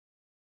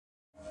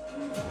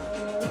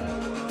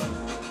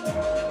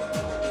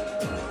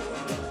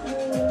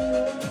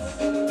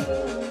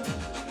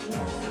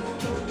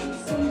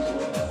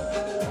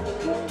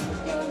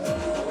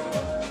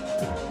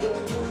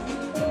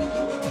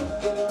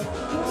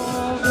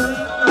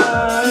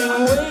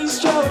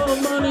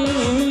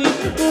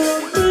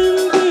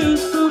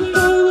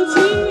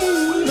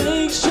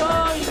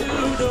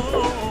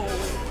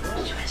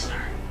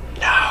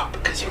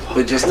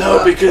just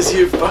know because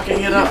you're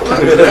fucking it up.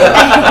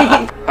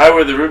 Hi,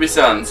 we're the Ruby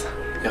Sons.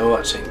 You're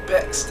watching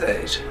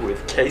Backstage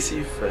with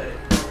Kacie Faye.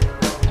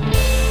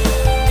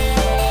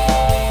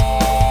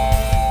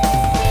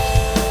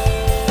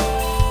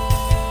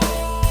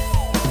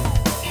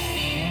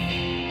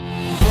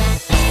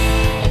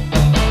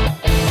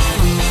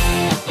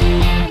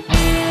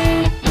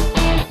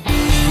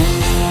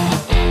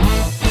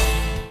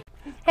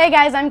 Hey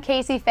guys, I'm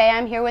Kacie Faye.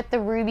 I'm here with the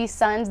Ruby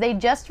Sons. They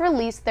just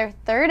released their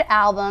third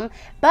album,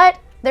 but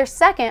their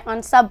second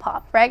on Sub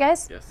Pop, right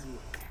guys? Yes.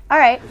 All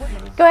right,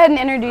 go ahead and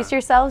introduce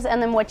yourselves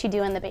and then what you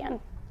do in the band.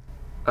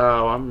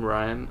 Oh, I'm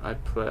Ryan.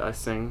 I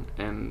sing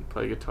and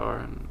play guitar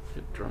and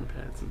hit drum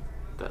pads and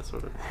that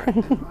sort of crap.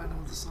 And write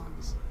all the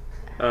songs.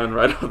 And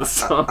write all the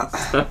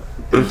songs.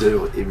 And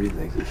do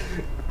everything.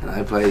 And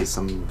I play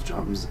some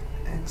drums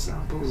and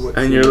samples.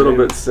 And you're a little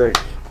bit sick.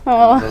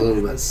 Oh. I'm a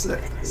little bit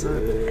sick, so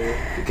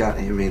if you can't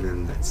hear me,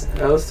 then that's...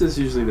 Alistair's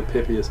usually the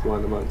peppiest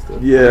one amongst them.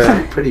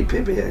 Yeah. Pretty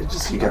peppy,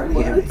 just you can't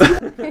hear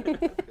me.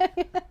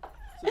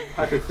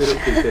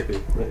 Hypothetically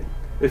peppy. Like,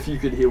 if you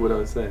could hear what I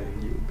was saying,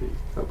 you would be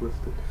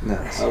uplifted. No.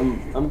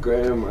 I'm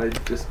Graham. I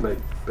just make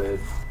bad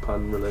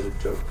pun-related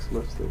jokes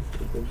mostly.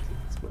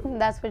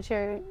 That's what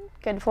you're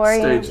good for.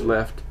 Stage yeah.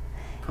 left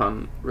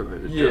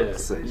pun-related Yeah,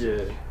 jokes.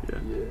 yeah.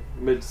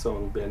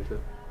 Mid-song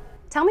banter.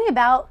 Tell me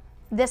about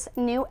this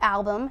new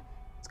album.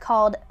 It's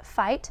called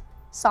Fight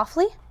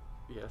Softly.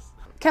 Yes.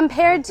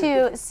 Compared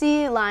to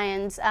Sea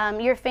Lions,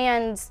 your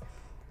fans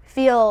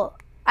feel,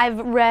 I've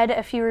read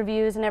a few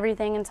reviews and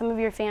everything, and some of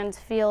your fans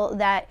feel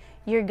that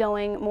you're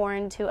going more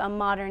into a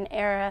modern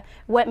era.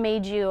 What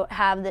made you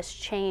have this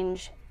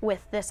change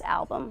with this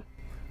album?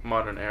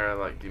 Modern era,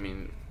 like, do you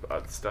mean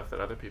stuff that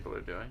other people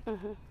are doing?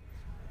 Mm-hmm.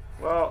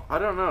 Well, I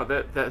don't know.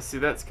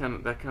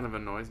 That kind of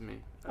annoys me.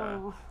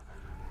 Oh.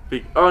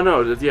 Oh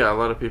no, yeah, a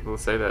lot of people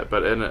say that,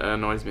 but it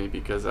annoys me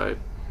because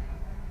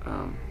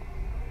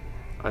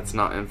it's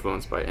not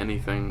influenced by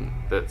anything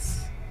that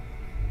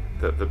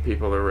the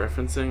people are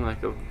referencing,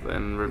 like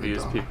in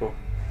reviews. Madonna. People,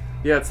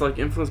 yeah, it's like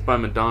influenced by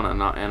Madonna,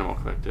 not Animal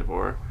Collective,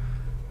 or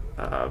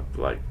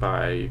like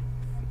by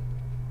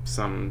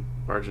some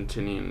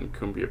Argentinian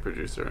cumbia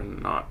producer,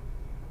 and not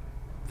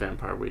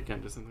Vampire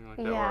Weekend or something like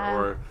that, Yeah.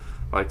 or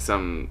like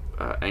some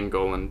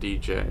Angolan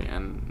DJ,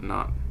 and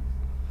not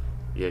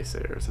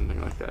Yese or something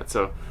like that.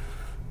 So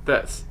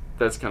that's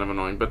kind of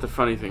annoying. But the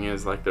funny thing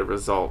is, like, the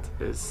result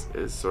is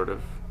sort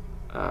of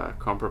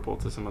comparable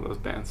to some of those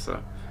bands,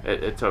 so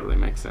it totally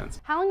makes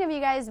sense. How long have you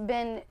guys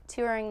been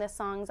touring the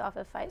songs off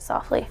of Fight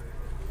Softly?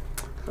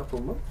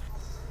 Couple months.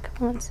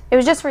 Couple months. It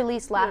was just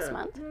released last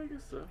month. Yeah, I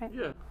guess so. Right.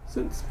 Yeah.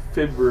 Since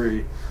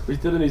February. We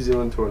did a New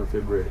Zealand tour in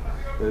February.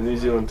 And the New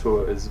Zealand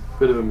tour is a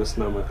bit of a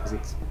misnomer because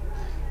it's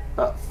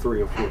about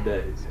 3 or 4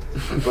 days.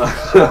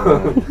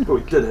 But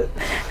we did it.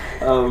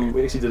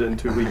 We actually did it in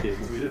 2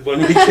 weekends. We did one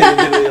weekend and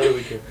then the other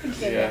weekend.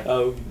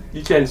 Yeah.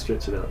 You can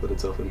stretch it out, but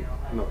it's often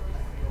not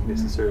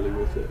necessarily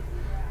worth it.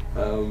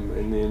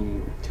 And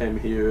then came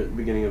here at the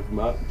beginning of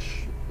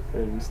March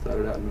and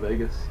started out in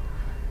Vegas,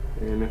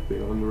 and I've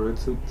been on the road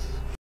since.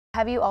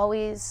 Have you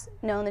always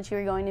known that you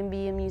were going to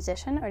be a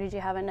musician, or did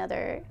you have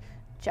another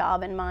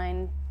job in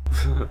mind?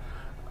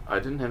 I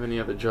didn't have any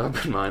other job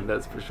in mind,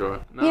 that's for sure.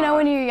 No, You know,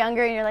 when you're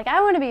younger and you're like,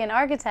 I want to be an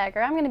architect,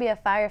 or I'm going to be a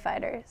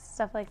firefighter,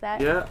 stuff like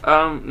that. Yeah.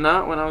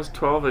 No. When I was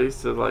 12, I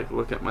used to like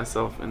look at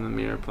myself in the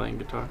mirror playing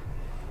guitar.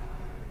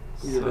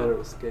 Either that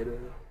or a skater.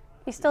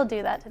 You still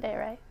do that today,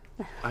 right?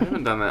 I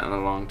haven't done that in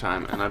a long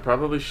time, and I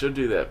probably should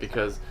do that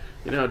because,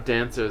 you know,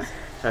 dancers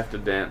have to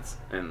dance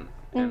in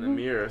the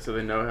mirror so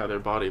they know how their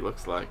body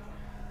looks like.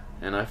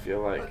 And I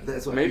feel like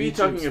That's what maybe YouTube's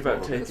talking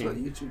about for. That's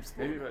taking what YouTube's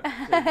for. maybe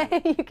about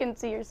taking You can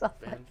see yourself.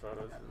 band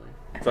photos.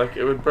 It's like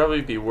it would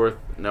probably be worth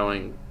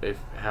knowing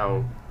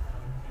how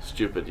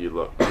stupid you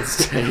look on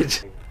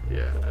stage.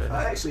 Yeah.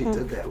 I actually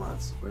did that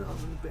once when I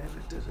was in a band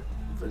and did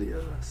a video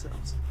of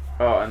ourselves.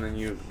 Oh, and then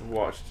you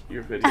watched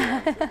your video.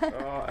 And said,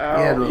 oh, ow,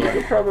 Yeah, no, you like-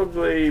 could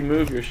probably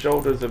move your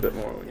shoulders a bit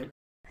more.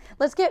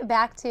 Let's get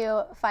back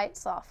to Fight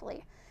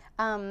Softly.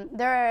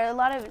 There are a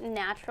lot of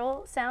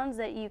natural sounds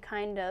that you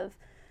kind of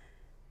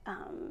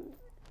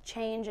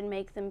change and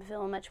make them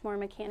feel much more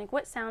mechanic.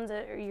 What sounds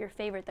are your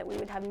favorite that we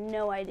would have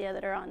no idea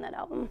that are on that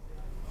album?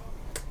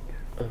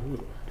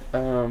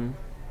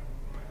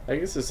 I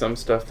guess there's some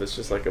stuff that's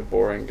just like a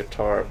boring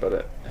guitar, but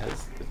it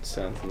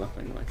sounds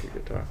nothing like a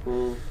guitar.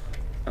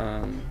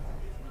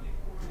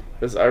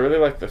 I really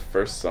like the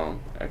first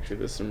song. Actually,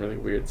 there's some really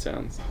weird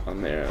sounds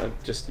on there.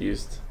 I've just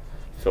used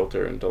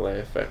filter and delay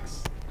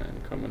effects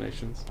and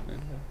combinations.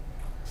 And,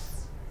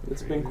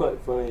 It's been quite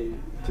funny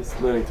just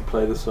learning to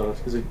play the songs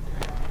because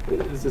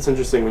it's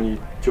interesting when you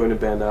join a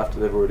band after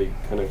they've already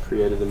kind of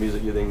created the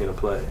music you're then going to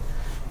play.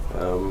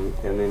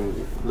 And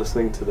then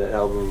listening to the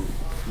album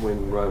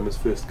when Ryan was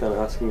first kind of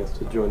asking us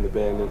to join the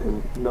band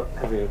and not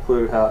having a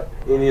clue how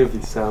any of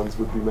these sounds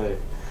would be made.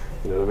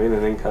 You know what I mean?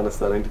 And then kind of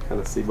starting to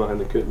kind of see behind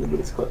the curtain, but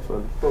it's quite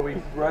fun. But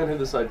Ryan had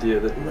this idea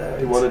that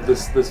he wanted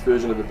this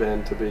version of the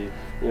band to be,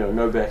 you know,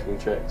 no backing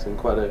tracks and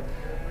quite a.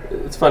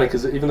 It's funny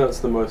because even though it's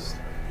the most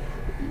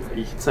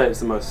you could say it's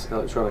the most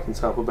electronic and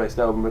sample-based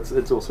album.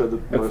 It's also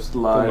the most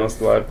live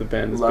the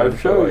band has live been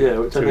show, for, like,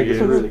 which I think is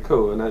really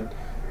cool. And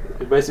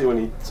basically when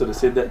he sort of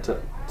said that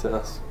to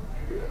us,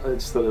 I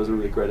just thought it was a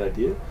really great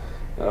idea.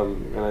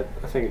 And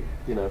I think,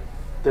 you know,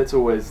 that's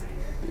always,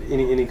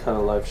 any kind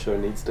of live show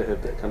needs to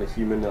have that kind of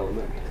human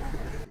element.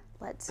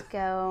 Let's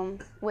go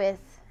with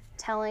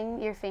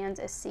telling your fans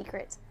a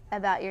secret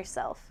about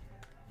yourself.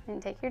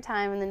 And take your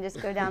time and then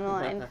just go down the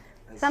line.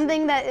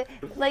 Something that,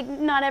 like,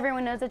 not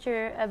everyone knows that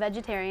you're a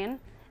vegetarian,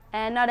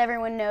 and not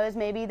everyone knows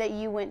maybe that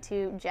you went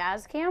to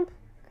jazz camp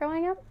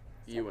growing up.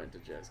 You went to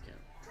jazz camp.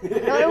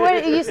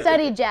 You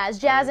studied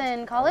jazz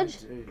in college?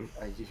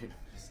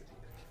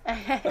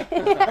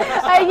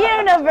 A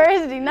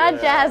university,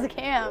 not jazz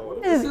camp.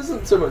 This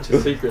isn't so much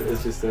a secret,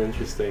 it's just an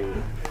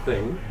interesting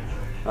thing.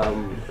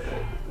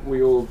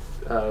 We all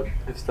have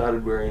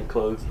started wearing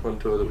clothes on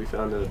tour that we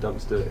found in a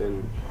dumpster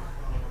in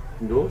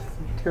North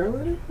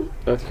Carolina?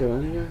 North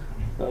Carolina,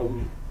 yeah.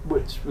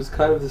 Which was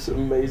kind of this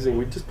amazing,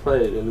 we just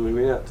played and we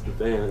went out to the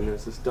van and there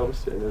was this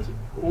dumpster and there was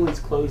all these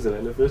clothes in it,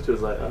 and at first it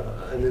was like,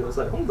 and then it was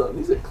like, hold on,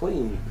 these are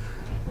clean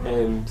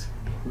and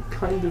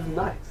kind of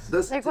nice.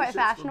 They're quite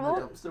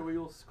fashionable. So we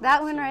all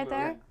that one right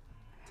there?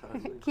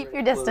 Keep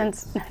your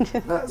distance.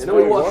 And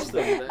we washed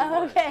them.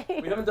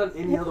 Okay. We haven't done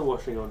any other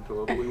washing on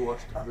tour, but we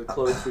washed the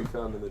clothes we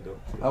found in the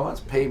dumpster. I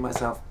once peed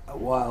myself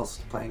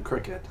whilst playing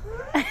cricket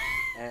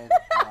and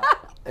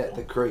at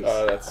the crease.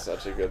 Oh, that's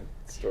such a good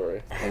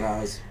story. And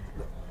I was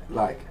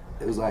like,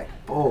 it was like,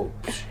 oh,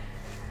 psh.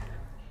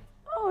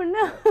 Oh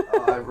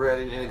no. I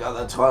really need to go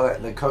to the toilet,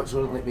 and the coach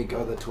wouldn't let me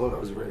go to the toilet.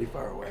 It was really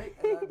far away.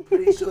 And I'm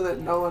pretty sure that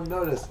no one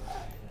noticed,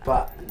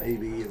 but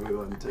maybe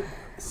everyone did.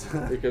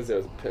 Because there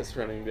was piss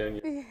running down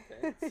your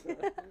pants.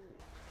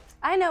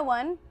 I know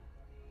one.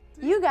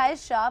 You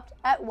guys shopped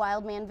at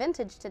Wildman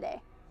Vintage today.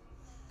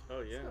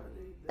 Oh, yeah.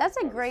 That's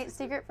a great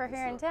secret for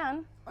here in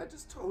town. I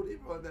just told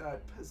everyone that I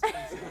pissed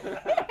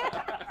myself.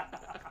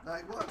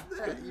 Like, what's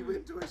that? You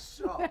went to a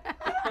shop.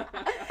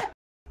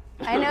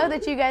 I know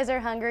that you guys are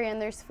hungry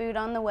and there's food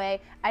on the way.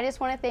 I just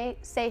want to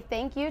say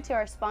thank you to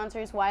our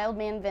sponsors,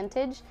 Wildman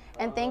Vintage,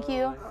 and thank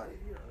you.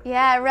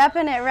 Yeah,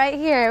 repping it right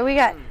here. We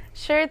got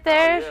shirt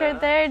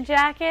there,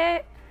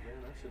 jacket.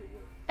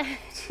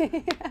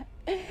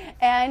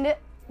 And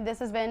this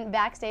has been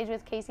Backstage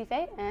with Kacie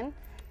Faye and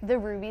the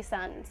Ruby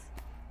Sons.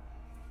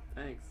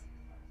 Thanks.